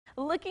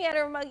Looking at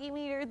our Muggy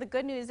meter, the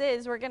good news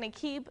is we're going to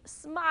keep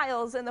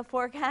smiles in the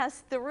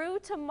forecast through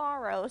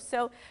tomorrow.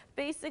 So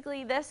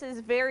basically this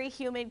is very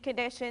humid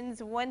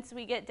conditions. Once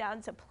we get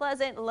down to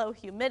pleasant low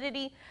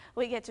humidity,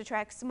 we get to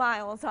track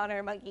smiles on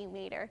our Muggy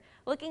meter.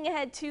 Looking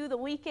ahead to the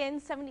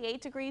weekend, 78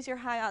 degrees your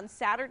high on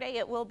Saturday.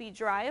 It will be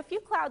dry, a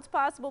few clouds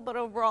possible, but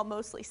overall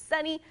mostly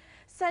sunny.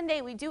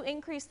 Sunday we do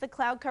increase the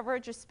cloud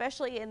coverage,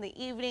 especially in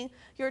the evening.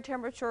 Your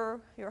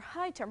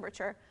high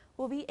temperature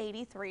will be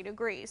 83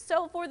 degrees.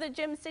 So for the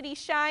Gem City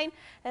Shine,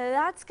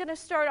 that's going to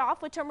start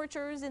off with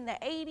temperatures in the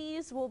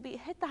 80s. We'll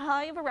hit the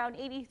high of around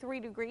 83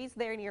 degrees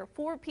there near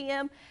 4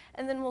 p.m.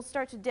 and then we'll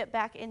start to dip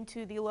back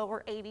into the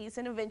lower 80s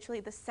and eventually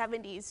the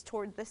 70s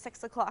toward the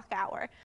 6 o'clock hour.